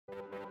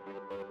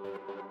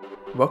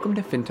Welcome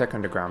to FinTech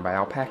Underground by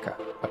Alpaca,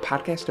 a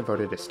podcast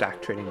devoted to stock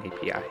trading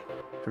API.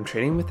 From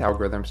trading with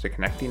algorithms to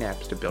connecting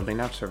apps to building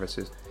out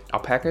services,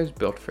 Alpaca is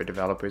built for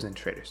developers and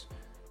traders.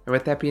 And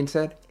with that being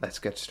said, let's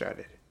get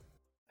started.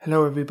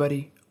 Hello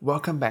everybody,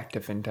 welcome back to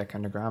FinTech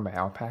Underground by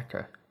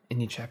Alpaca.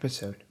 In each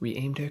episode, we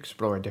aim to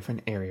explore a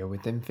different area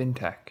within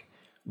FinTech.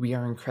 We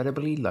are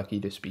incredibly lucky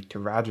to speak to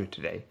Roger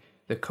today,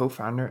 the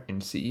co-founder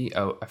and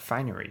CEO of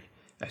Finery,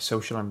 a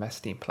social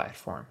investing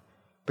platform.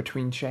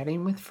 Between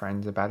chatting with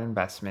friends about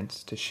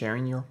investments to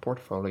sharing your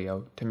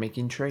portfolio to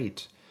making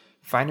trades,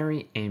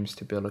 Finery aims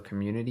to build a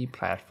community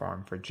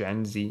platform for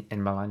Gen Z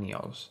and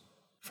millennials.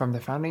 From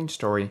the founding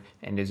story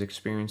and his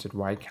experience at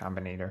Y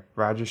Combinator,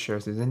 Roger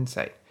shares his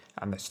insight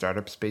on the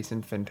startup space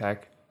in FinTech,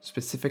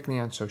 specifically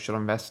on social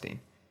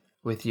investing.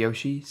 With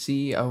Yoshi,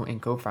 CEO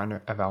and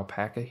co-founder of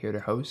Alpaca here to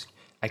host,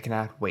 I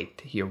cannot wait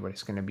to hear what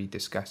is going to be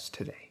discussed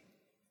today.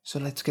 So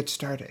let's get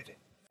started.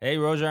 Hey,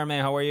 Roger,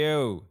 man, how are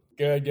you?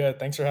 Good.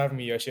 Thanks for having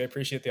me, Yoshi. I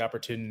appreciate the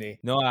opportunity.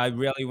 No, I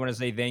really want to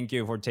say thank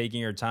you for taking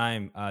your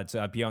time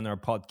to appear on our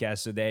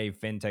podcast today,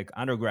 FinTech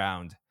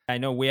Underground. I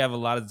know we have a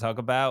lot to talk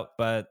about,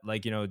 but I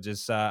want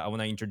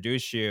to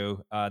introduce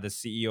you, the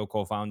CEO,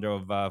 co-founder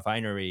of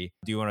Finery.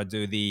 Do you want to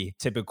do the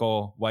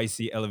typical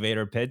YC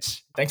elevator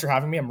pitch? Thanks for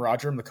having me. I'm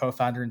Roger. I'm the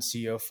co-founder and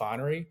CEO of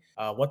Finery.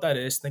 What that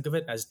is, think of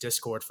it as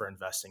Discord for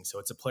investing. So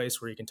it's a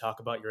place where you can talk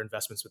about your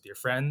investments with your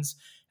friends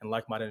and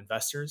like-minded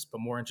investors,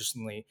 but more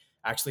interestingly,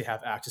 actually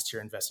have access to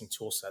your investing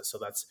tool set. So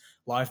that's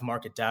live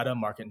market data,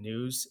 market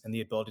news, and the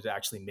ability to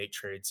actually make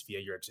trades via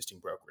your existing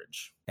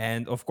brokerage.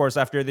 And of course,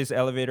 after this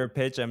elevator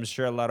pitch, I'm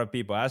sure a lot of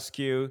people ask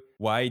you,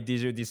 why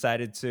did you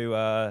decide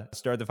to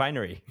start the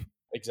Finery?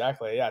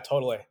 Exactly. Yeah,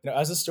 totally.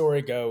 As the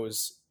story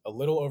goes, a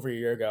little over a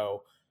year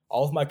ago,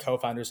 all of my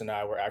co-founders and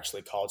I were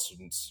actually college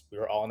students. We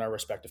were all on our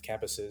respective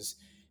campuses.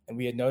 And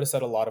we had noticed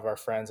that a lot of our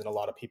friends and a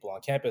lot of people on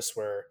campus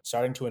were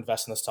starting to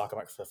invest in the stock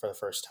market for the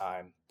first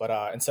time.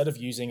 But instead of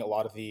using a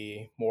lot of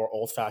the more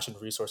old-fashioned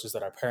resources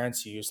that our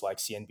parents use, like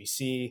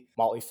CNBC,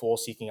 Motley Fool,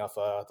 seeking off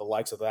the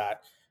likes of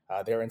that,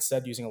 they were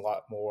instead using a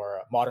lot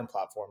more modern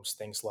platforms,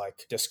 things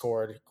like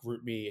Discord,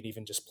 GroupMe, and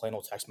even just plain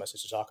old text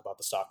message to talk about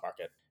the stock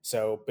market.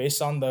 So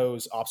based on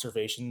those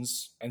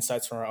observations,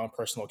 insights from our own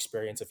personal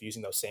experience of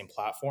using those same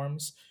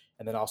platforms,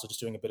 and then also just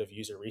doing a bit of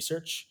user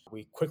research,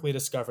 we quickly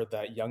discovered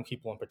that young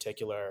people in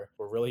particular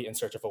were really in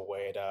search of a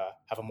way to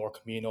have a more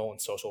communal and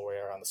social way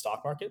around the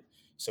stock market.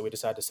 So we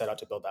decided to set out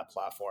to build that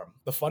platform.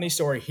 The funny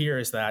story here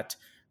is that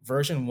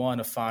version 1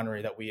 of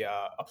Finery that we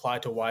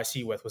applied to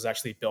YC with was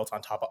actually built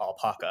on top of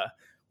Alpaca,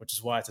 which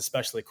is why it's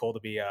especially cool to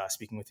be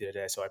speaking with you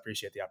today. So I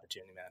appreciate the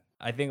opportunity, man.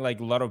 I think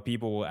a lot of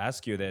people will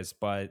ask you this,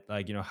 but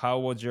how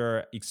was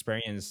your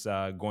experience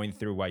going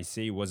through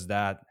YC? Was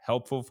that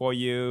helpful for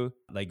you?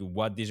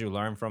 What did you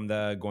learn from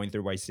the going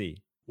through YC?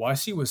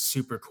 YC was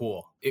super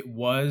cool. It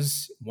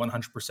was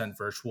 100%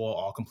 virtual,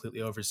 all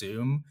completely over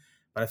Zoom.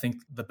 But I think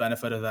the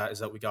benefit of that is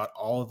that we got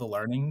all of the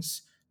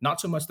learnings, not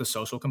so much the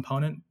social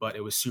component, but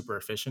it was super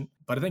efficient.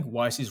 But I think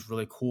YC is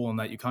really cool in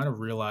that you kind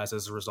of realize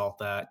as a result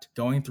that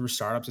going through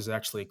startups is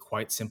actually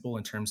quite simple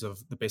in terms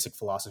of the basic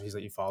philosophies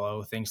that you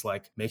follow. Things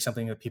like make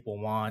something that people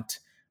want,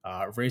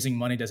 raising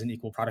money doesn't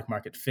equal product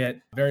market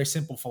fit. Very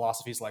simple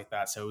philosophies like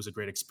that. So it was a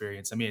great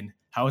experience. I mean,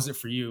 how was it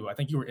for you? I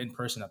think you were in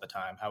person at the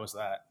time. How was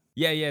that?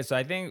 Yeah. So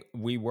I think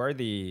we were in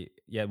the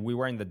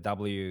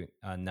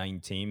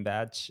W19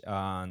 batch.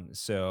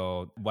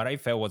 So what I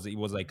felt was it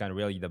was kind of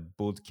really the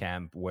boot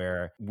camp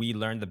where we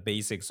learned the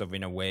basics of,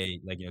 in a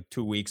way,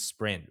 2 week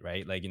sprint,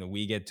 right?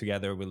 We get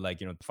together with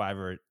 5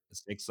 or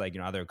 6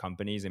 other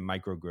companies in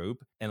micro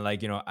group, and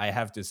I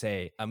have to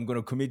say I'm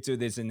gonna commit to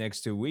this in the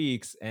next 2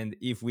 weeks, and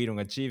if we don't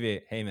achieve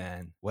it, hey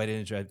man, why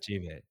didn't you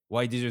achieve it?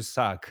 Why did you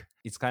suck?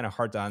 It's kind of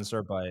hard to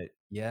answer, but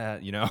yeah.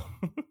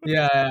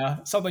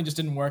 Yeah, something just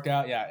didn't work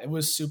out. Yeah, it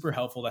was super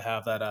helpful to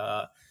have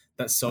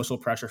that social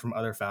pressure from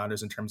other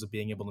founders in terms of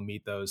being able to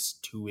meet those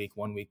 2 week,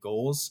 1 week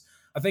goals.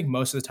 I think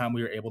most of the time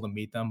we were able to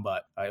meet them,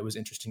 but it was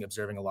interesting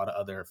observing a lot of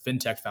other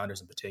fintech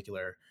founders in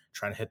particular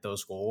trying to hit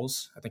those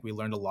goals. I think we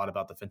learned a lot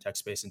about the fintech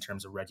space in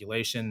terms of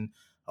regulation,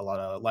 a lot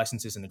of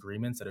licenses and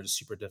agreements that are just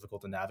super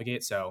difficult to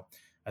navigate. So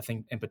I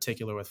think in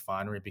particular with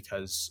Finery,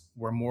 because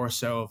we're more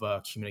so of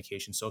a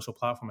communication social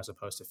platform as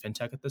opposed to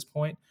fintech at this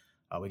point,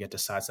 we get to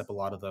sidestep a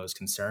lot of those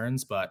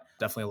concerns, but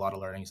definitely a lot of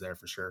learnings there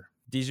for sure.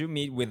 Did you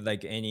meet with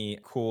any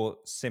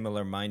cool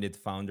similar minded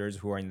founders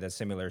who are in the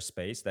similar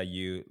space that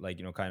you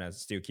kind of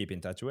still keep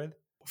in touch with?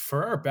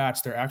 For our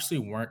batch, there actually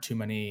weren't too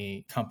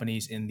many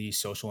companies in the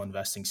social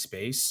investing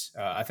space.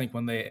 I think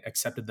when they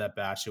accepted that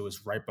batch, it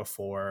was right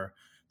before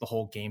the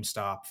whole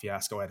GameStop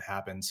fiasco had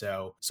happened.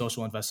 So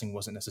social investing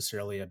wasn't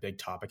necessarily a big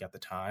topic at the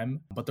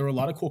time, but there were a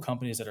lot of cool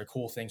companies that are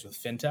cool things with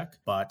fintech,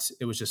 but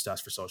it was just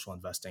us for social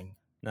investing.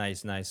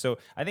 Nice. So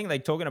I think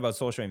talking about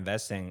social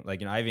investing,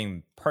 I've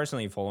been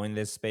personally following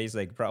this space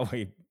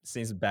probably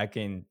since back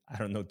in, I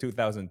don't know,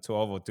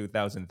 2012 or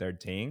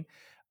 2013.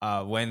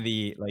 When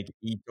the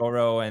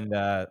eToro and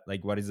the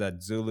what is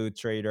that, Zulu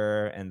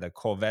Trader and the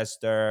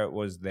Covester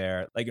was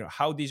there.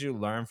 How did you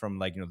learn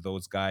from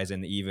those guys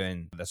and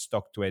even the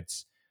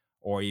StockTwits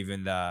or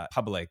even the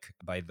public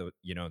by the,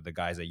 the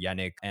guys at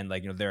Yannick. And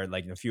like, there are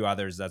like a few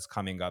others that's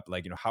coming up.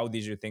 Like, how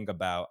did you think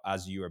about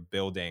as you are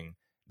building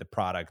the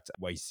product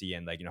YC,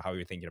 and like, how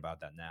you're thinking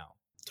about that now?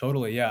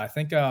 Totally. Yeah. I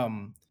think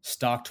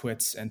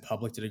StockTwits and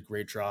Public did a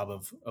great job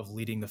of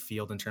leading the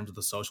field in terms of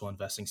the social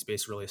investing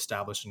space, really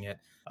establishing it,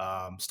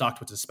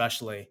 StockTwits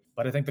especially.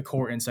 But I think the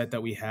core insight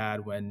that we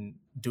had when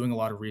doing a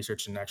lot of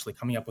research and actually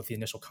coming up with the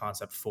initial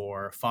concept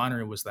for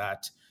Fonnery was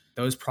that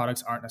those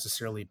products aren't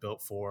necessarily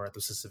built for the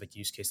specific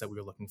use case that we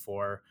were looking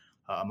for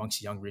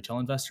amongst young retail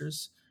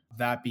investors.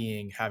 That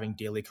being having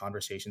daily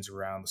conversations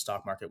around the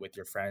stock market with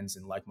your friends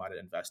and like-minded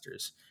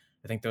investors.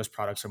 I think those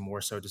products are more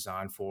so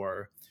designed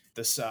for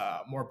this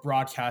more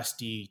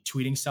broadcasty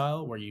tweeting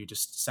style where you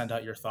just send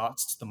out your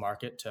thoughts to the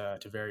market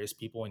to various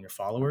people and your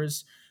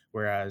followers.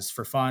 Whereas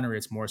for Fonnery,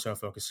 it's more so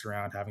focused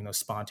around having those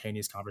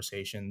spontaneous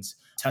conversations.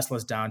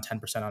 Tesla's down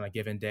 10% on a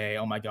given day.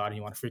 Oh my God, and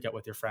you want to freak out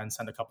with your friends,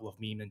 send a couple of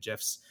meme and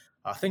GIFs,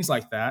 things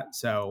like that.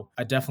 So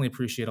I definitely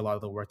appreciate a lot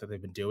of the work that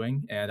they've been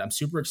doing. And I'm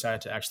super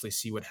excited to actually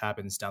see what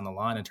happens down the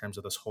line in terms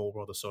of this whole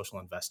world of social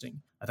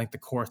investing. I think the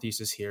core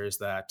thesis here is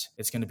that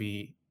it's going to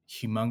be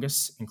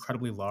humongous,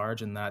 incredibly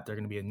large, and that there are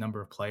going to be a number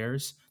of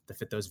players that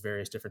fit those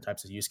various different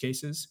types of use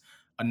cases,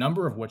 a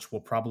number of which will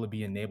probably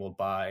be enabled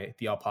by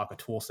the Alpaca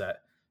toolset.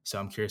 So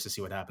I'm curious to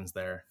see what happens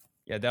there.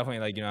 Yeah, definitely.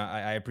 Like,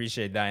 I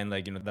appreciate that. And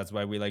like, that's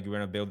why we're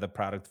going to build the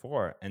product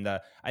for. And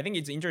I think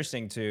it's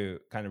interesting to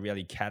kind of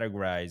really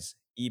categorize,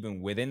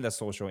 even within the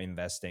social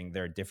investing,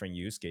 there are different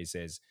use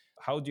cases.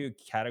 How do you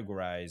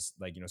categorize,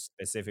 like,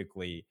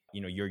 specifically,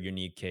 your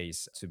unique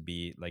case to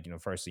be like,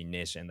 firstly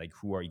niche, and like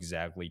who are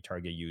exactly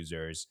target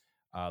users?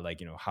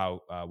 Like,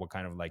 how, what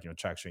kind of like,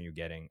 traction you're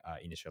getting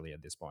initially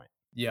at this point?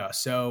 Yeah.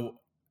 So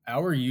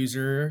our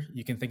user,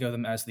 you can think of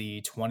them as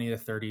the 20 to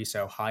 30,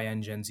 so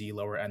high-end Gen Z,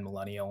 lower-end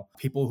millennial.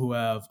 People who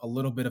have a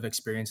little bit of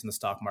experience in the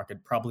stock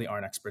market probably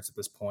aren't experts at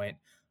this point,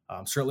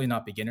 certainly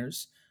not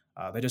beginners.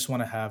 They just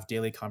want to have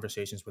daily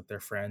conversations with their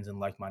friends and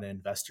like-minded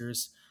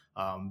investors,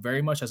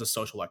 very much as a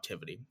social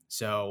activity.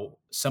 So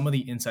some of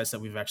the insights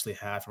that we've actually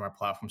had from our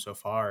platform so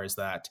far is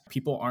that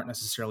people aren't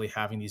necessarily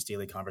having these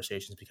daily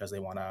conversations because they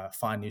want to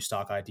find new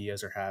stock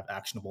ideas or have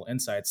actionable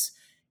insights.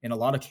 In a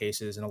lot of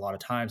cases, and a lot of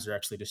times, they're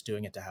actually just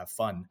doing it to have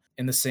fun.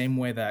 In the same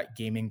way that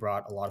gaming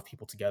brought a lot of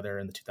people together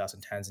in the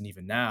 2010s and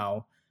even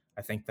now,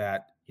 I think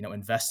that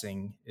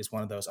investing is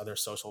one of those other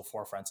social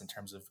forefronts in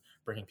terms of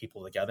bringing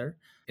people together.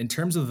 In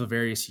terms of the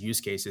various use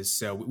cases,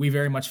 so we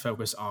very much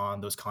focus on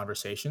those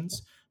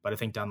conversations, but I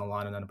think down the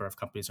line, a number of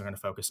companies are going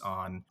to focus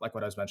on, like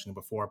what I was mentioning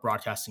before,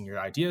 broadcasting your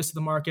ideas to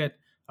the market,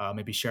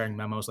 maybe sharing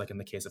memos, like in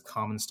the case of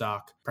Common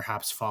Stock,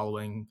 perhaps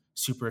following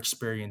super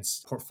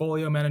experienced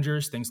portfolio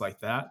managers, things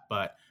like that.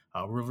 But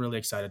we're really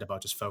excited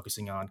about just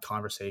focusing on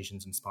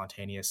conversations and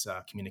spontaneous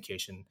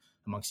communication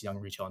amongst young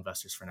retail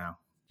investors for now.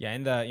 Yeah,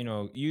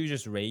 and you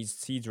just raised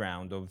seed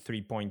round of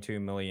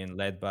 3.2 million,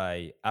 led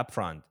by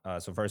Upfront.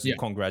 So first,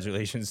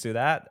 congratulations to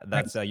that.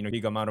 That's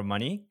big amount of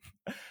money.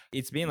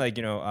 It's been like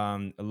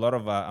a lot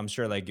of I'm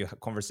sure like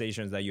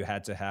conversations that you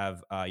had to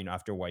have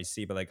after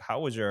YC. But like,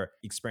 how was your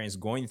experience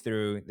going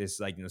through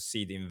this like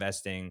seed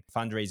investing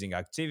fundraising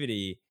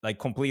activity, like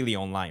completely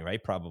online,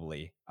 right?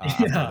 Probably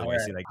after the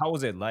YC. Like, how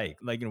was it like?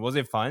 Like, was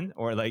it fun,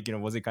 or like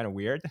was it kind of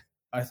weird?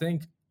 I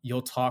think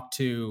you'll talk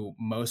to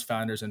most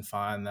founders and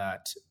find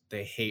that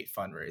they hate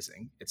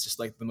fundraising. It's just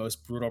like the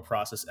most brutal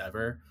process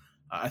ever.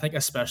 I think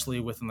especially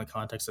within the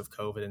context of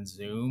COVID and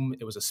Zoom,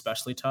 it was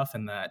especially tough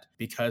in that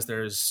because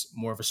there's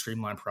more of a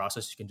streamlined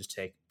process, you can just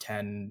take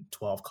 10,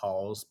 12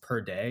 calls per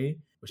day,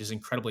 which is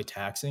incredibly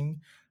taxing.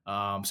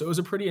 So it was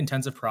a pretty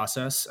intensive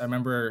process. I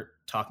remember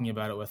talking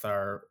about it with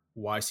our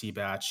YC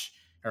batch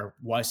or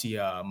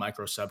YC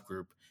micro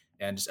subgroup,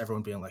 and just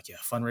everyone being like, yeah,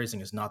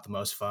 fundraising is not the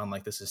most fun.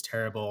 Like, this is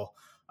terrible.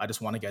 I just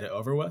want to get it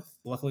over with.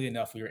 Luckily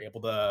enough, we were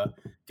able to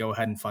go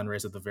ahead and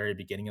fundraise at the very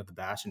beginning of the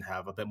batch and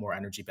have a bit more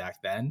energy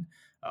back then.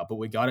 But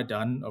we got it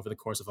done over the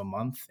course of a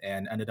month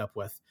and ended up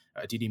with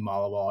Didi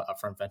Malawal at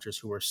Upfront Ventures,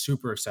 who we're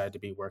super excited to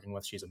be working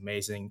with. She's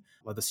amazing.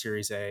 Led the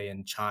Series A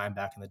and Chime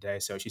back in the day.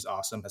 So she's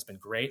awesome, has been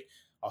great.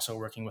 Also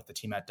working with the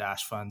team at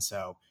Dash Fund.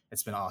 So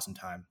it's been an awesome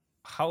time.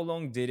 How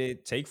long did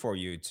it take for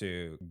you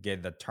to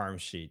get the term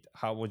sheet?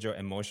 How was your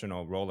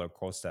emotional roller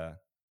coaster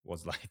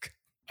was like?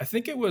 I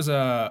think it was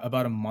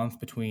about a month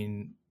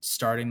between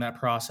starting that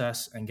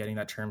process and getting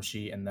that term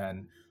sheet, and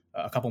then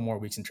a couple more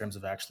weeks in terms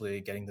of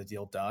actually getting the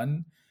deal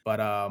done.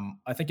 But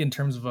I think in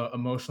terms of an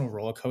emotional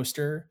roller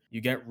coaster, you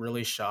get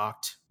really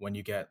shocked when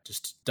you get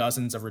just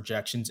dozens of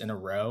rejections in a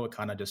row. It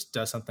kind of just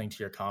does something to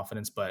your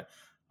confidence, but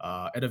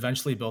it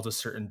eventually builds a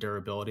certain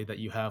durability that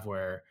you have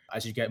where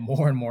as you get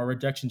more and more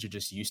rejections, you're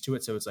just used to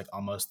it. So it's like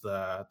almost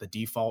the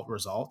default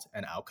result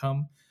and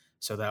outcome,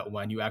 so that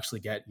when you actually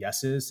get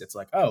yeses, it's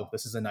like, oh,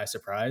 this is a nice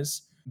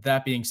surprise.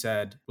 That being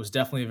said, was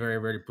definitely a very,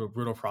 very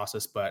brutal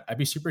process, but I'd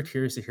be super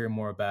curious to hear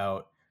more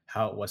about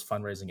how it was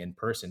fundraising in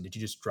person. Did you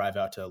just drive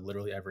out to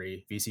literally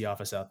every VC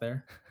office out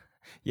there?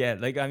 Yeah,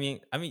 like I mean,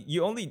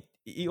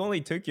 it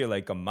only took you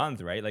like a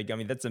month, right? Like, I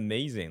mean, that's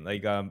amazing.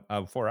 Like,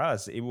 for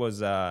us, it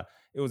was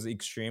it was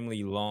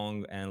extremely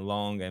long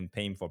and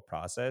painful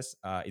process.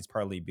 It's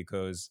partly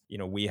because,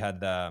 we had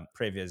the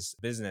previous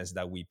business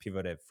that we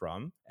pivoted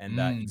from, and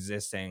that Mm,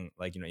 existing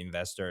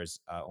investors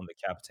on the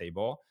cap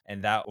table.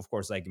 And that, of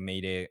course,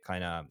 made it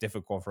kind of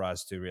difficult for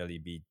us to really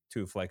be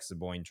too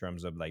flexible in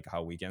terms of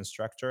how we can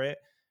structure it.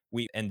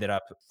 We ended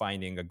up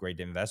finding a great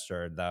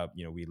investor that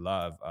we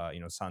love,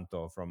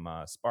 Santo from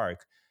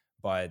Spark.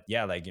 But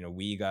yeah,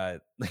 we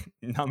got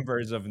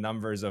numbers of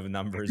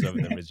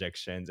the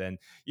rejections. And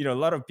a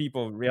lot of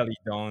people really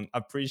don't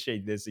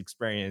appreciate this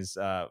experience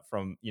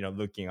from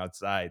looking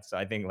outside. So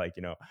I think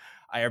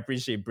I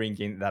appreciate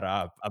bringing that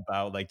up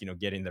about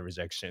getting the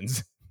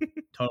rejections.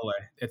 totally.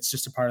 It's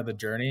just a part of the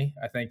journey.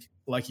 I think,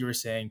 like you were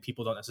saying,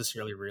 people don't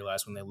necessarily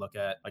realize when they look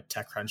at like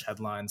TechCrunch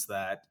headlines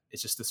that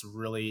it's just this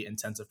really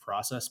intensive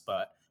process.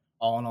 But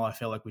all in all, I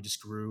feel like we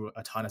just grew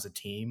a ton as a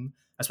team,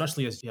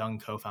 especially as young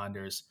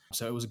co-founders.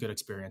 So it was a good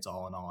experience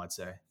all in all, I'd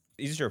say.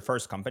 Is this your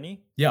first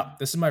company? Yeah,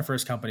 this is my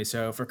first company.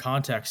 So for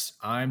context,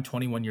 I'm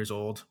 21 years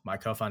old. My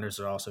co-founders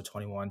are also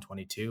 21,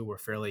 22. We're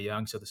fairly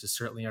young, so this is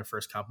certainly our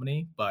first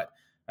company. But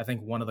I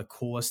think one of the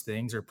coolest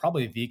things, or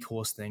probably the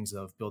coolest things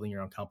of building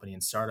your own company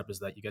and startup is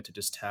that you get to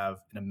just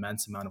have an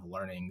immense amount of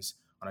learnings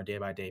on a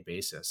day-by-day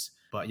basis.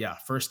 But yeah,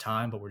 first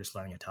time, but we're just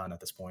learning a ton at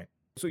this point.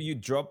 So you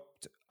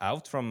dropped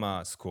out from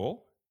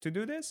school to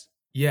do this?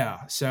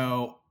 Yeah.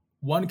 So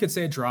one could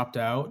say dropped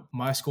out.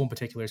 My school in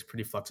particular is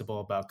pretty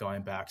flexible about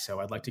going back. So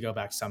I'd like to go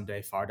back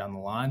someday far down the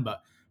line.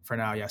 But for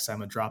now, yes,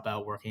 I'm a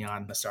dropout working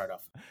on the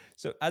startup.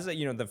 So as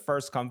the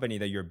first company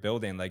that you're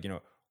building,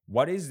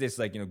 what is this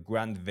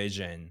grand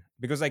vision?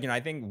 Because I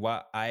think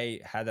what I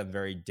had a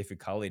very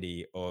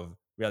difficulty of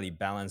really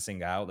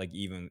balancing out,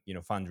 even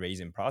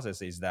fundraising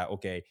process, is that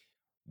okay,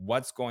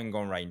 what's going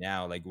on right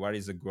now? What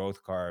is the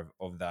growth curve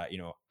of that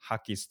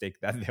hockey stick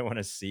that they want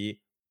to see,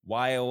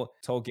 while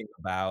talking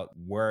about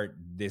where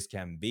this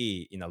can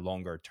be in a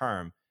longer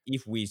term?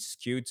 If we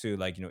skew to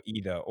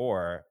either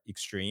or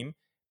extreme,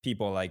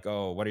 people are like,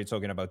 oh, what are you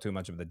talking about, too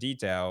much of the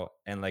detail?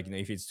 And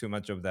if it's too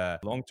much of the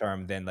long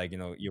term, then what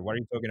are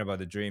you talking about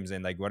the dreams,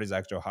 and what is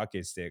actual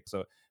hockey stick?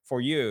 So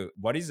for you,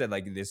 what is it,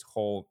 this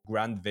whole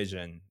grand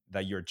vision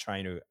that you're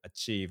trying to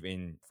achieve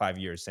in 5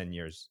 years, 10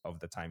 years of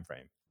the time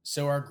frame?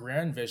 So our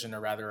grand vision,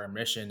 or rather our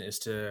mission, is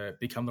to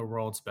become the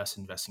world's best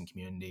investing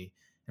community.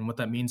 And what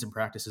that means in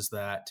practice is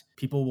that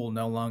people will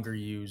no longer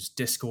use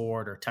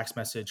Discord or text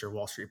message or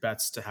Wall Street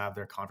Bets to have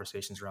their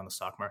conversations around the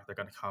stock market. They're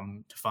going to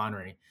come to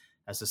Fonry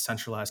as a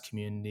centralized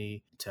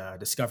community to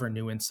discover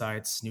new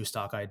insights, new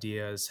stock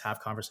ideas, have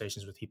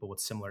conversations with people with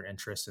similar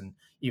interests, and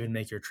even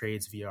make your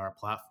trades via our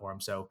platform.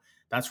 So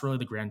that's really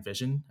the grand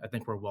vision. I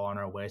think we're well on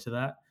our way to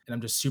that. And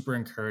I'm just super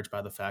encouraged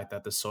by the fact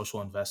that the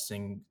social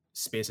investing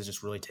space has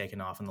just really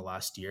taken off in the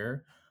last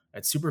year.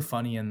 It's super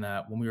funny in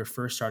that when we were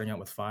first starting out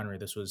with Fonry,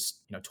 this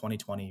was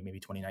 2020, maybe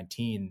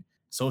 2019.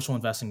 Social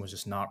investing was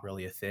just not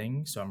really a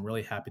thing. So I'm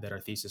really happy that our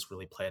thesis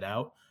really played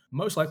out,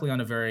 most likely on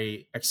a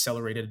very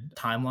accelerated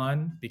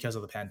timeline because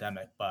of the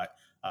pandemic. But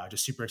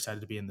just super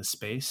excited to be in this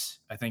space.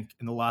 I think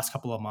in the last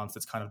couple of months,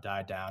 it's kind of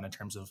died down in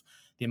terms of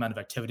the amount of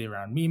activity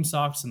around meme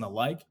stocks and the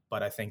like.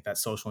 But I think that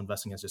social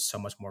investing has just so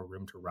much more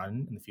room to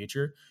run in the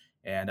future.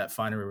 And at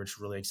Finery, we're just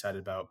really excited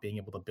about being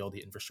able to build the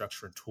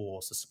infrastructure and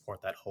tools to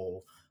support that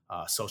whole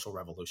social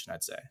revolution,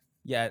 I'd say.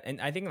 Yeah, and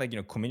I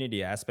think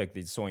community aspect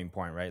is so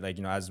important, right?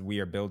 As we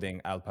are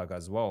building Alpaca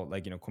as well,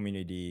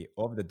 community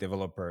of the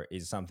developer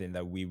is something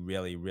that we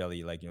really,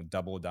 really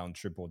double down,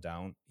 triple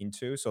down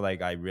into. So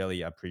I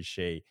really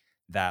appreciate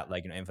that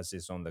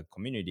emphasis on the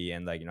community,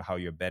 and how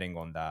you're betting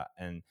on that.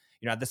 And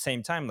at the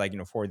same time,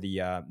 for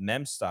the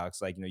mem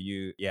stocks,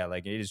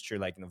 it is true,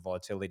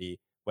 volatility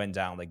went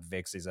down,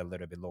 VIX is a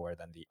little bit lower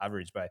than the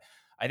average. But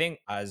I think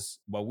as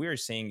what we're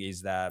seeing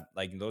is that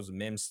those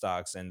meme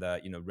stocks and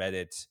the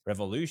Reddit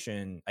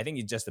revolution, I think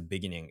it's just the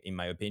beginning, in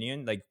my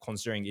opinion,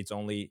 considering it's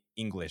only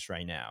English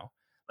right now.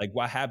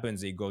 What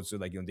happens, it goes to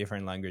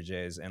different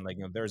languages, and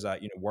there's a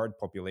world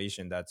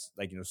population that's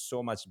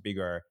so much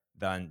bigger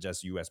than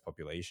just US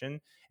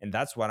population. And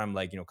that's what I'm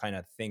kind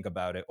of think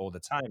about it all the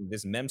time.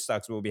 This meme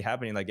stocks will be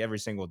happening every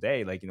single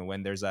day,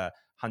 when there's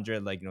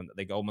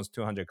 100 almost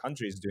 200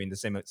 countries doing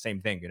the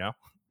same thing.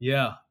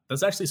 Yeah,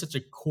 that's actually such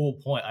a cool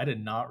point. I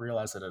did not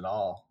realize it at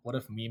all. What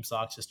if meme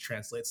stocks just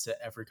translates to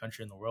every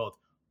country in the world?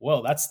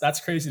 Whoa,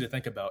 that's crazy to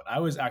think about. I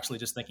was actually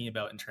just thinking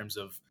about in terms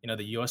of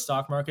the U.S.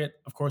 stock market.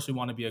 Of course, we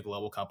want to be a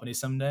global company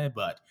someday,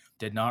 but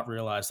did not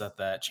realize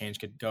that change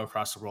could go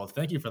across the world.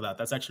 Thank you for that.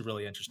 That's actually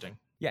really interesting.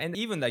 Yeah, and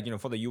even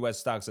for the US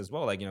stocks as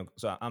well,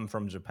 so I'm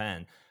from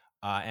Japan.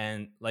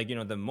 And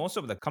the most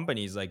of the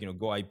companies go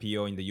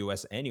IPO in the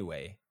US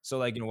anyway. So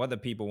what the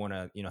people want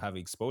to have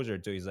exposure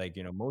to is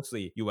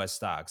mostly US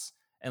stocks.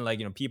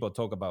 And people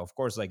talk about, of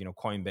course,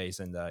 Coinbase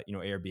and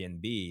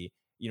Airbnb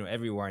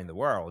everywhere in the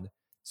world.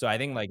 So I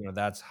think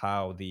that's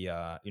how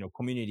the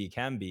community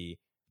can be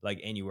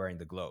anywhere in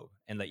the globe.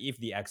 And if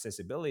the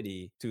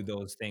accessibility to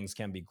those things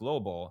can be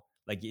global,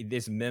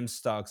 this meme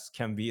stocks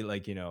can be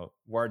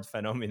world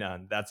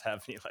phenomenon that's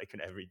happening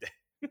every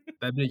day.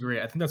 That'd be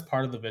great. I think that's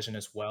part of the vision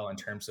as well, in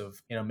terms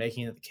of,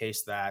 making it the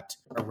case that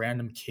a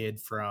random kid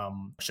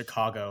from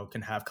Chicago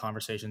can have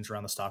conversations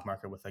around the stock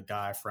market with a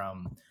guy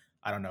from,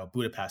 I don't know,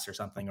 Budapest or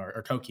something,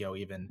 or Tokyo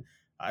even.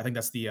 I think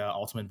that's the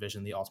ultimate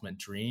vision, the ultimate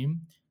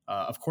dream.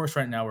 Of course,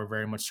 right now we're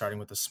very much starting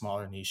with a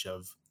smaller niche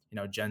of,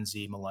 Gen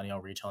Z,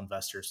 millennial retail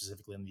investors,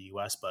 specifically in the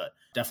US, but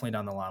definitely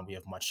down the line we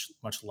have much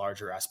much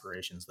larger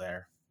aspirations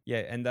there. Yeah,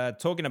 and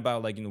talking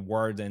about like in the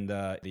word and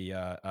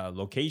the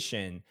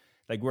location,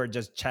 like we're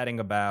just chatting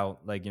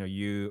about like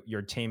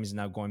your team is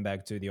now going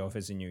back to the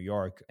office in New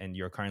York, and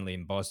you're currently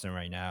in Boston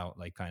right now,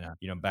 like kind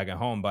of back at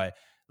home. But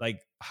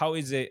like, how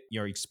is it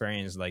your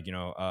experience like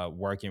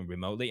working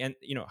remotely, and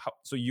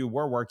so you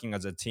were working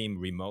as a team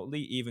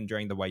remotely even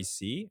during the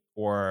YC,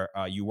 or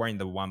you were in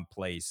the one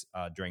place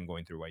during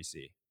going through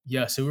YC?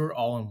 Yeah, so we were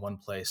all in one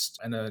place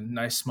in a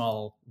nice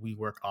small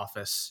WeWork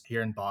office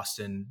here in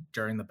Boston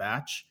during the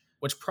batch,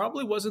 which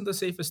probably wasn't the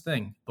safest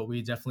thing, but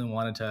we definitely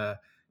wanted to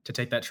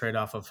take that trade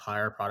off of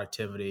higher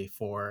productivity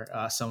for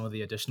some of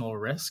the additional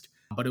risk.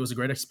 But it was a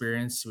great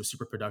experience. It was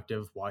super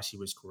productive. YC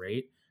was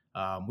great.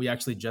 We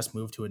actually just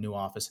moved to a new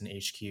office in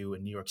HQ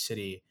in New York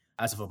City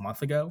as of a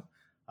month ago.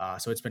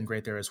 So it's been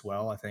great there as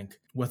well. I think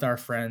with our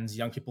friends,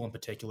 young people in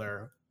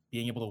particular,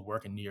 being able to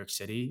work in New York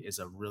City is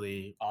a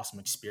really awesome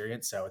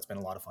experience. So it's been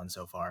a lot of fun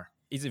so far.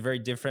 Is it very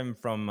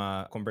different from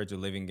compared to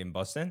living in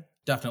Boston?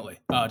 Definitely.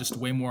 Just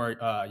way more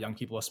young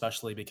people,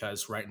 especially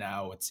because right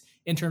now it's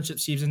internship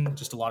season,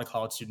 just a lot of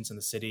college students in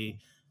the city,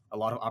 a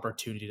lot of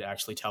opportunity to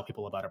actually tell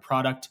people about a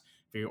product,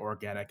 very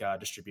organic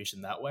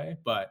distribution that way.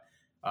 But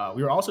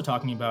we were also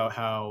talking about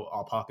how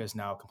Alpaca is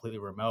now completely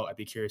remote. I'd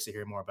be curious to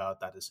hear more about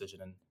that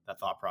decision and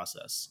that thought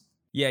process.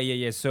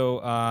 Yeah.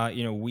 So,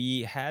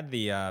 we had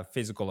the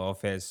physical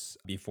office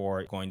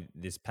before going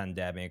this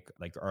pandemic,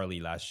 like early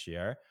last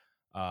year,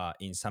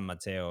 in San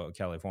Mateo,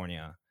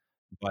 California.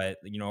 But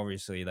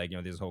obviously, like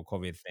this whole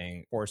COVID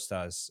thing forced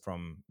us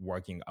from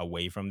working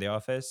away from the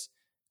office.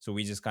 So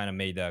we just kind of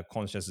made a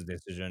conscious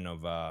decision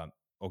of,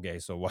 okay,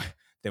 so why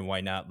then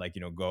why not like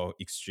go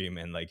extreme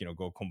and like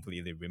go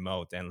completely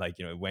remote, and like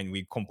when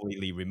we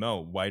completely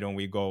remote, why don't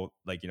we go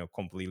like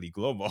completely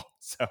global?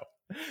 So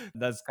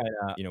that's kind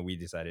of we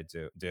decided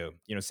to do.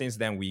 Since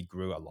then we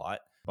grew a lot,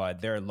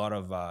 but there are a lot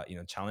of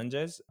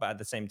challenges, but at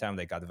the same time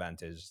like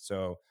advantage.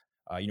 So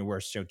we're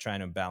still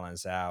trying to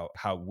balance out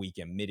how we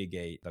can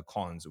mitigate the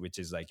cons, which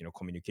is like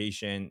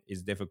communication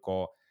is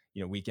difficult.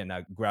 We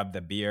cannot grab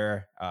the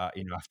beer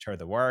after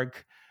the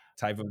work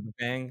type of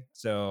thing.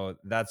 So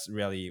that's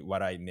really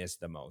what I miss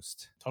the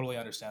most. Totally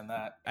understand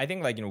that. I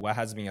think like what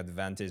has been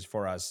advantage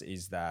for us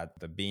is that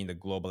the being the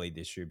globally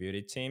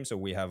distributed team. So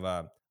we have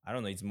I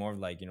don't know, it's more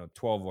like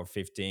 12 or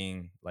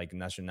 15 like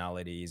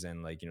nationalities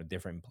and like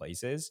different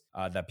places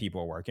that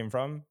people are working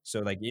from.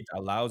 So like it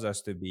allows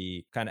us to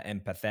be kind of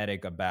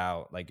empathetic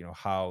about like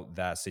how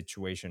that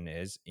situation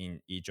is in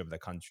each of the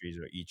countries,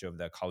 or each of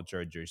the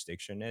culture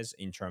jurisdiction is,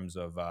 in terms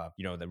of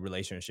the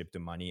relationship to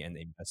money and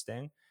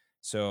investing.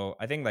 So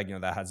I think like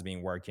that has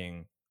been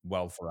working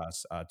well for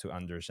us to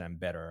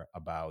understand better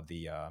about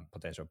the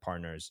potential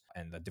partners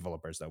and the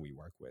developers that we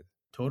work with.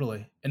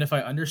 Totally. And if I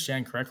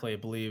understand correctly, I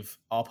believe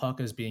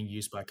Alpaca is being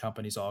used by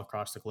companies all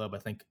across the globe. I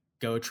think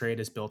GoTrade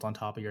is built on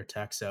top of your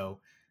tech, so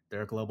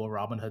they're a global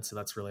Robinhood. So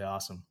that's really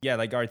awesome. Yeah,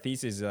 like our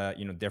thesis,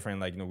 different.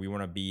 Like we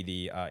want to be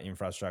the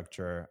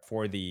infrastructure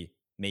for the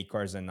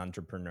makers and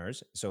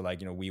entrepreneurs. So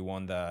like we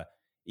want the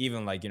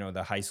even like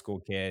the high school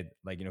kid,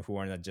 like who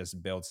want to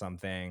just build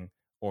something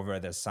over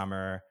the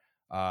summer.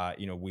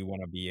 We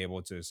want to be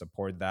able to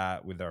support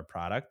that with our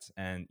product.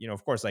 And,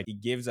 of course, like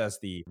it gives us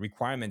the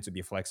requirement to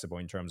be flexible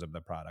in terms of the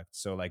product.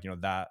 So like,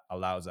 that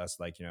allows us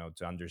like,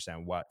 to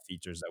understand what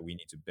features that we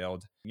need to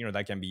build.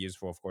 That can be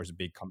useful, of course,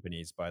 big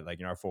companies, but like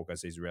our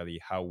focus is really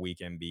how we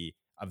can be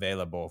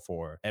available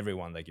for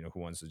everyone, like, who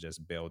wants to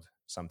just build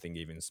something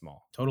even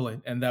small. Totally.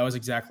 And that was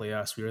exactly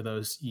us. We were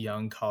those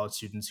young college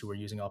students who were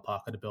using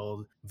Alpaca to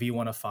build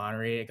V1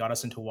 Afonery. It got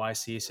us into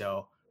YC.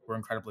 So we're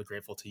incredibly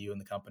grateful to you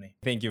and the company.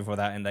 Thank you for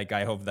that. And like,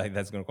 I hope that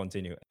that's going to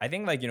continue. I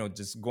think like,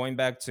 just going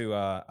back to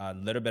a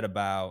little bit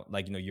about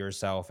like,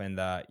 yourself and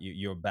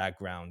your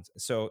background.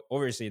 So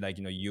obviously like,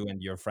 you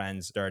and your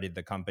friends started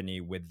the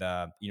company with,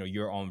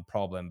 your own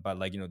problem, but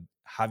like,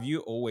 have you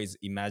always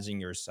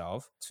imagined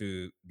yourself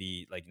to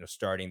be like,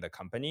 starting the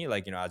company,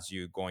 like, as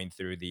you going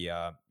through the,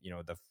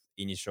 the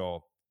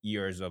initial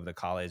years of the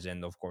college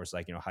and of course,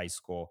 like, high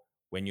school,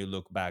 when you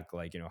look back,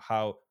 like,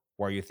 how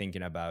were you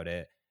thinking about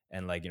it?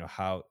 And like,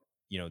 how,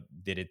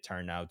 did it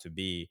turn out to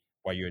be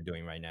what you're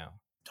doing right now?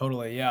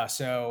 Totally. Yeah.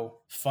 So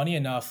funny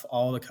enough,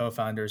 all the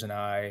co-founders and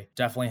I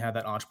definitely had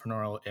that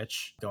entrepreneurial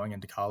itch going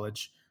into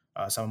college.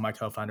 Some of my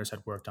co-founders had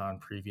worked on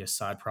previous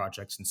side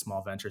projects and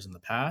small ventures in the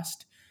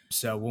past.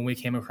 So when we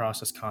came across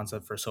this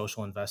concept for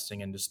social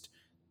investing and just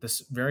this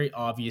very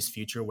obvious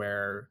future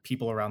where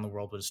people around the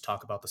world will just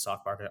talk about the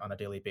stock market on a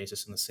daily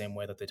basis in the same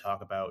way that they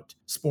talk about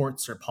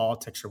sports or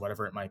politics or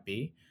whatever it might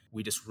be.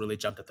 We just really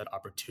jumped at that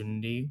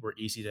opportunity.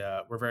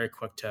 We're very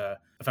quick to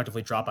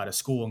effectively drop out of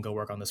school and go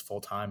work on this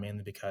full time,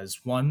 mainly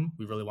because one,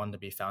 we really wanted to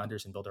be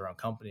founders and build our own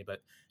company,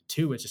 but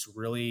two, it's just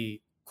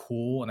really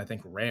cool and I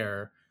think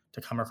rare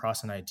to come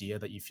across an idea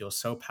that you feel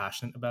so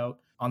passionate about.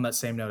 On that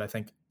same note, I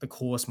think the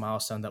coolest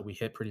milestone that we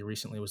hit pretty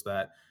recently was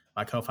that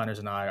my co-founders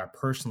and I are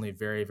personally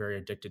very, very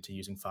addicted to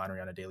using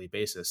Foundry on a daily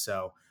basis.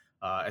 So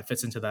it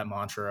fits into that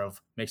mantra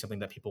of make something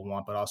that people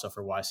want, but also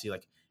for YC,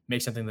 like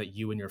make something that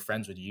you and your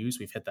friends would use.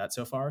 We've hit that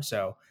so far.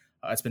 So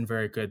it's been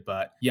very good.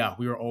 But yeah,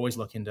 we were always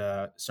looking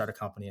to start a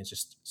company. It's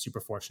just super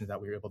fortunate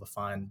that we were able to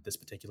find this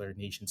particular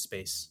niche and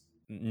space.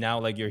 Now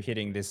like you're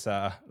hitting this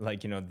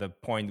like the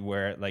point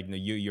where like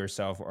you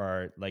yourself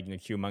are like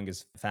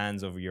humongous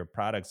fans of your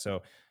product.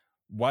 So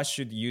what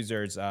should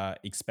users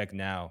expect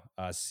now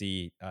to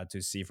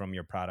see from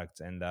your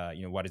product, and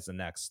what is the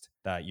next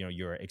that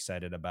you're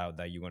excited about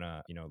that you want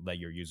to let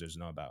your users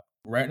know about?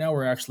 Right now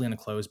we're actually in a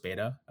closed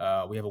beta.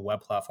 We have a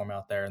web platform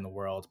out there in the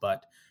world,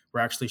 but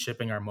we're actually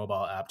shipping our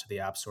mobile app to the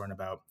App Store in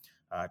about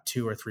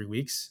 2 or 3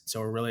 weeks.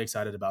 So we're really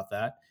excited about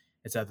that.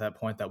 It's at that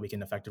point that we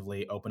can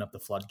effectively open up the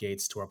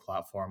floodgates to our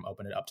platform,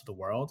 open it up to the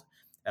world,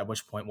 at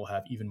which point we'll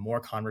have even more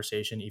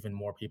conversation, even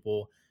more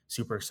people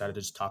super excited to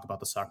just talk about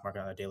the stock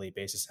market on a daily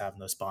basis, having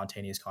those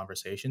spontaneous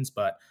conversations.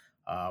 But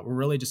we're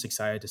really just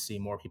excited to see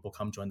more people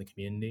come join the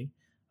community,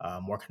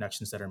 more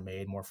connections that are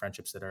made, more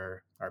friendships that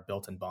are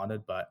built and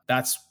bonded. But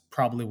that's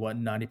probably what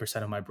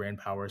 90% of my brain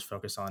power is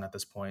focused on at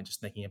this point,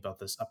 just thinking about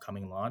this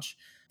upcoming launch.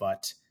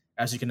 But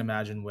as you can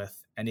imagine,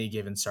 with any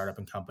given startup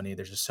and company,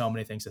 there's just so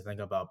many things to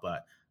think about,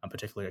 but I'm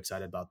particularly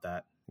excited about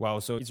that. Wow.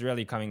 So it's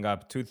really coming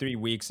up. 2-3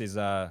 weeks is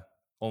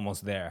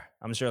almost there.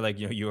 I'm sure like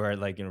you are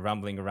like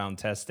rumbling around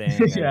testing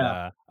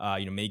Yeah.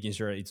 and making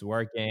sure it's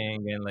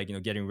working and like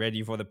getting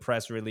ready for the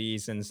press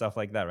release and stuff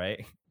like that,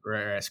 right?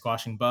 Right.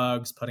 Squashing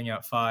bugs, putting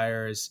out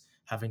fires,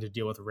 having to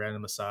deal with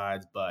random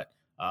asides, but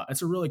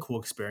it's a really cool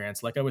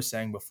experience. Like I was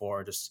saying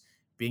before, just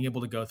being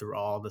able to go through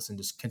all of this and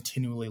just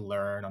continually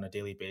learn on a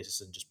daily basis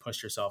and just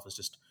push yourself is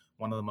just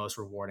one of the most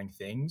rewarding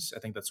things. I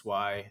think that's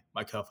why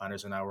my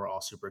co-founders and I were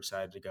all super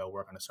excited to go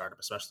work on a startup,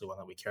 especially one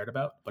that we cared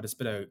about. But it's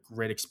been a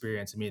great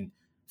experience. I mean,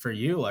 for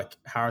you, like,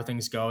 how are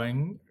things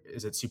going?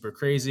 Is it super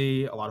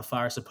crazy? A lot of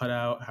fires to put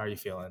out? How are you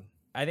feeling?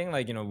 I think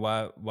like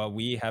what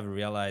we have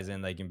realized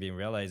and like been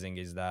realizing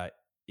is that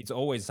it's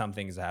always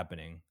something's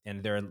happening,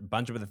 and there are a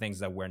bunch of the things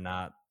that we're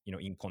not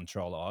in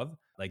control of,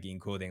 like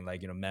including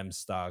like meme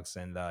stocks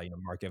and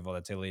market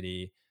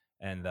volatility,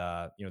 and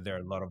there are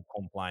a lot of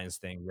compliance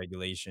thing,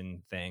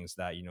 regulation things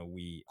that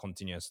we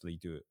continuously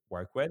do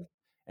work with,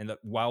 and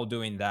while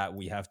doing that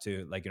we have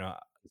to like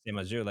same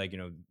as you like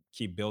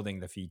keep building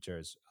the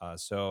features.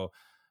 So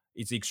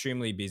it's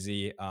extremely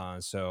busy.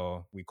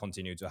 So we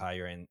continue to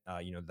hire in,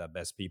 the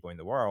best people in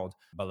the world.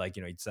 But like,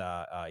 it's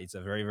a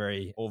very,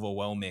 very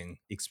overwhelming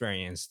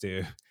experience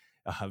to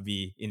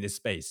be in this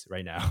space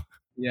right now.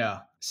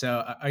 Yeah.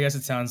 So I guess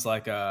it sounds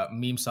like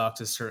meme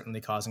stocks is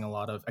certainly causing a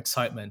lot of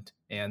excitement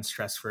and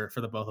stress for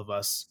the both of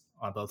us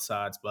on both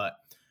sides. But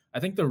I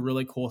think the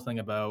really cool thing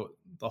about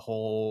the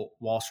whole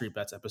Wall Street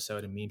Bets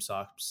episode and meme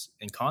stocks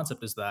in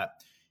concept is that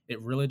it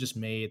really just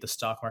made the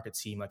stock market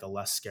seem like a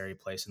less scary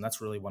place. And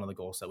that's really one of the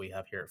goals that we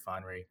have here at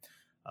Finery,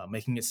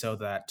 making it so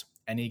that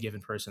any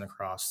given person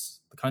across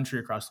the country,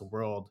 across the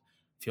world,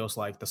 feels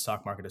like the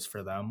stock market is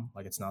for them.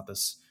 Like it's not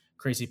this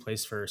crazy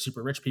place for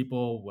super rich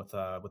people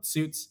with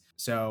suits.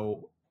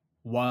 So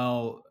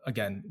while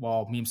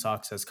meme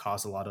stocks has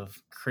caused a lot of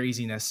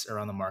craziness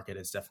around the market,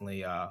 it's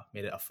definitely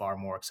made it a far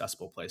more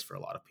accessible place for a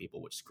lot of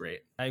people, which is great.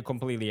 I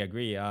completely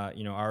agree.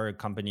 Our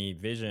company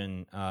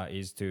vision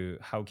is to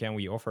how can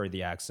we offer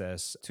the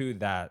access to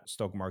that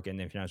stock market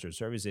and financial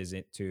services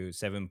to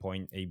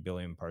 7.8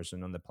 billion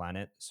person on the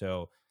planet.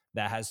 So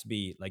that has to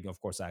be like, of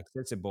course,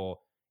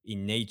 accessible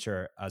in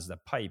nature as the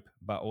pipe,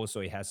 but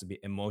also it has to be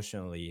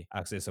emotionally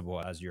accessible,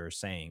 as you're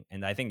saying.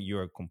 And I think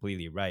you're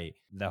completely right.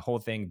 The whole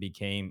thing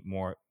became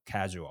more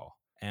casual.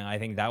 And I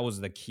think that was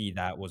the key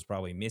that was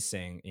probably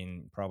missing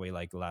in probably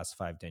like the last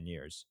 5-10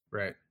 years.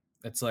 Right.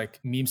 It's like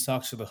meme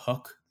stocks are the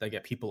hook that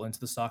get people into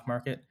the stock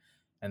market.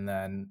 And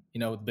then,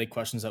 the big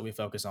questions that we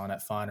focus on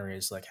at Finery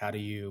is like, how do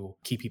you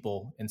keep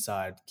people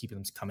inside, keep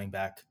them coming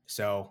back?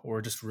 So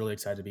we're just really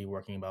excited to be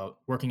working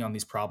on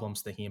these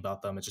problems, thinking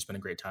about them. It's just been a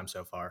great time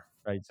so far.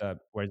 Right.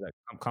 Where is that?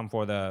 Come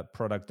for the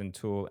product and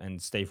tool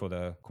and stay for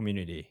the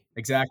community.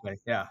 Exactly.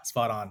 Yeah.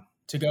 Spot on.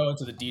 To go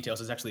into the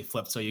details, it's actually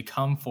flipped. So you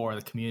come for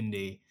the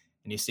community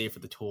and you stay for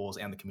the tools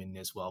and the community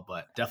as well.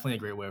 But definitely a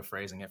great way of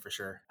phrasing it for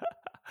sure.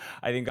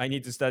 I think I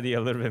need to study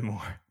a little bit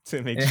more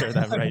to make sure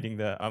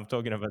that I'm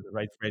talking about the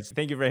right phrase.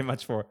 Thank you very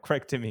much for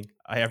correcting me.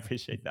 I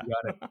appreciate that. You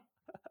got it.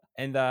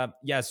 And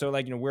yeah, so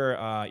like, we're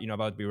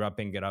about to be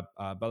wrapping it up,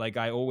 but like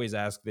I always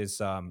ask this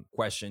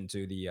question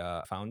to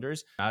the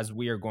founders as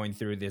we are going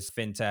through this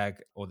fintech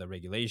or the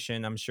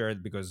regulation. I'm sure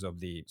because of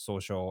the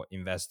social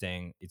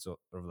investing, it's sort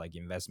of like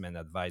investment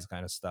advice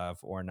kind of stuff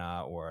or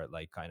not, or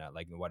like kind of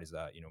like what is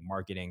that,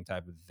 marketing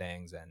type of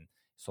things and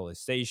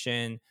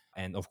solicitation.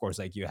 And of course,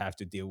 like you have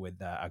to deal with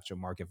the actual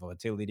market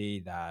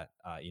volatility that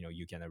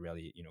you cannot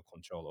really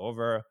control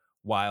over,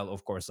 while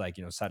of course like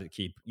try to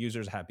keep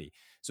users happy.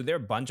 So there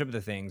are a bunch of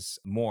the things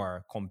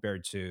more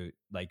compared to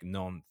like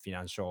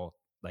non-financial,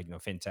 like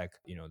fintech,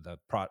 the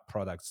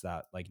products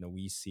that like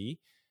we see.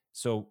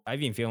 So I've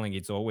been feeling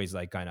it's always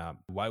like kind of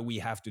why we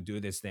have to do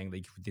this thing.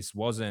 Like if this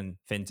wasn't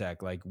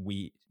fintech, like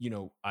we,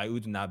 I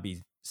would not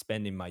be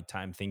spending my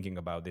time thinking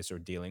about this or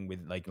dealing with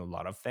like a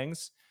lot of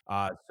things.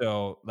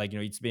 So like,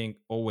 it's been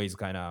always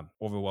kind of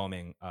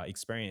overwhelming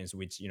experience,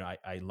 which,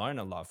 I learn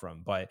a lot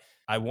from. But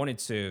I wanted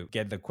to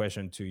get the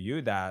question to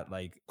you that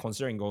like,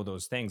 considering all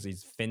those things,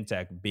 is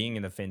fintech, being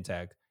in the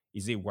fintech,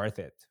 is it worth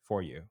it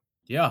for you?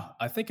 Yeah,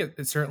 I think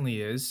it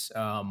certainly is.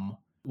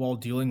 While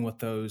dealing with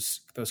those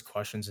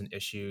questions and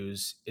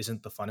issues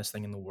isn't the funnest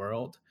thing in the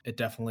world, it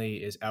definitely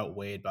is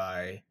outweighed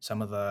by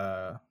some of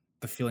the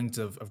feelings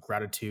of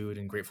gratitude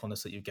and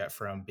gratefulness that you get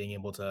from being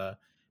able to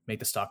make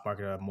the stock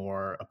market a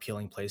more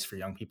appealing place for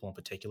young people in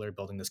particular,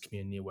 building this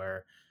community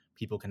where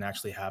people can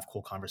actually have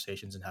cool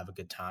conversations and have a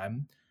good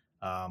time.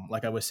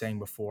 Like I was saying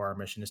before, our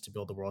mission is to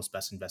build the world's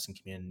best investing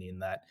community,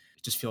 and that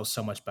it just feels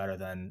so much better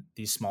than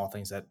these small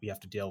things that we have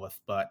to deal with.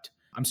 But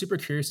I'm super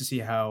curious to see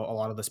how a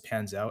lot of this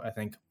pans out. I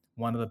think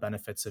one of the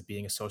benefits of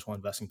being a social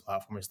investing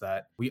platform is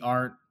that we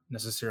aren't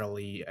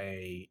necessarily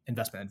a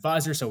investment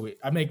advisor. So we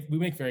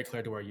make very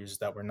clear to our users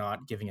that we're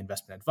not giving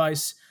investment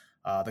advice.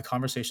 The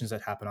conversations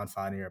that happen on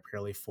Finery are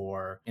purely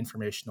for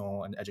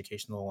informational and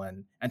educational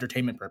and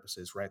entertainment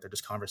purposes, right? They're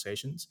just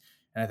conversations.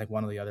 And I think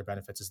one of the other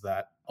benefits is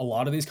that a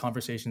lot of these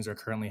conversations are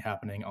currently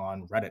happening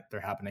on Reddit.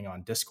 They're happening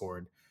on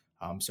Discord.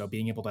 So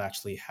being able to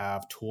actually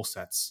have tool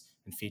sets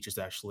and features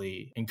that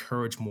actually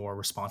encourage more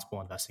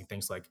responsible investing,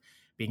 things like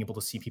being able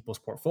to see people's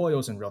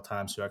portfolios in real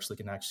time, so you actually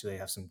can actually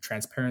have some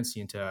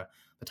transparency into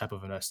the type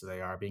of investor they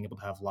are, being able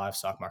to have live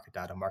stock market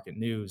data, market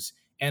news,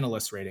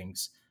 analyst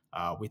ratings.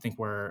 We think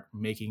we're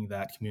making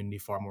that community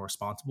far more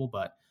responsible,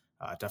 but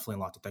definitely a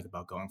lot to think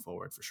about going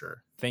forward for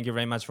sure. Thank you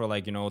very much for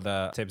like,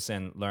 the tips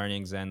and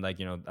learnings and like,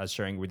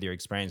 sharing with your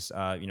experience.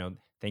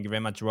 Thank you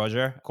very much,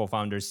 Roger,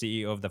 co-founder,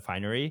 CEO of the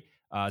Finery.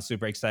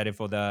 Super excited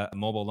for the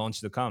mobile launch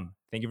to come.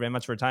 Thank you very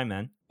much for your time,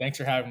 man. Thanks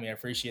for having me. I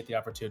appreciate the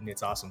opportunity.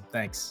 It's awesome.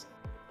 Thanks.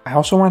 I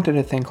also wanted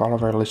to thank all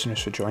of our listeners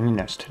for joining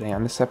us today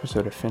on this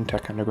episode of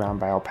FinTech Underground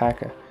by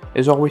Alpaca.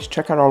 As always,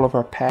 check out all of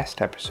our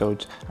past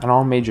episodes on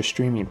all major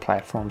streaming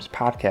platforms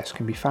podcasts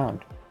can be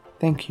found.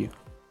 Thank you.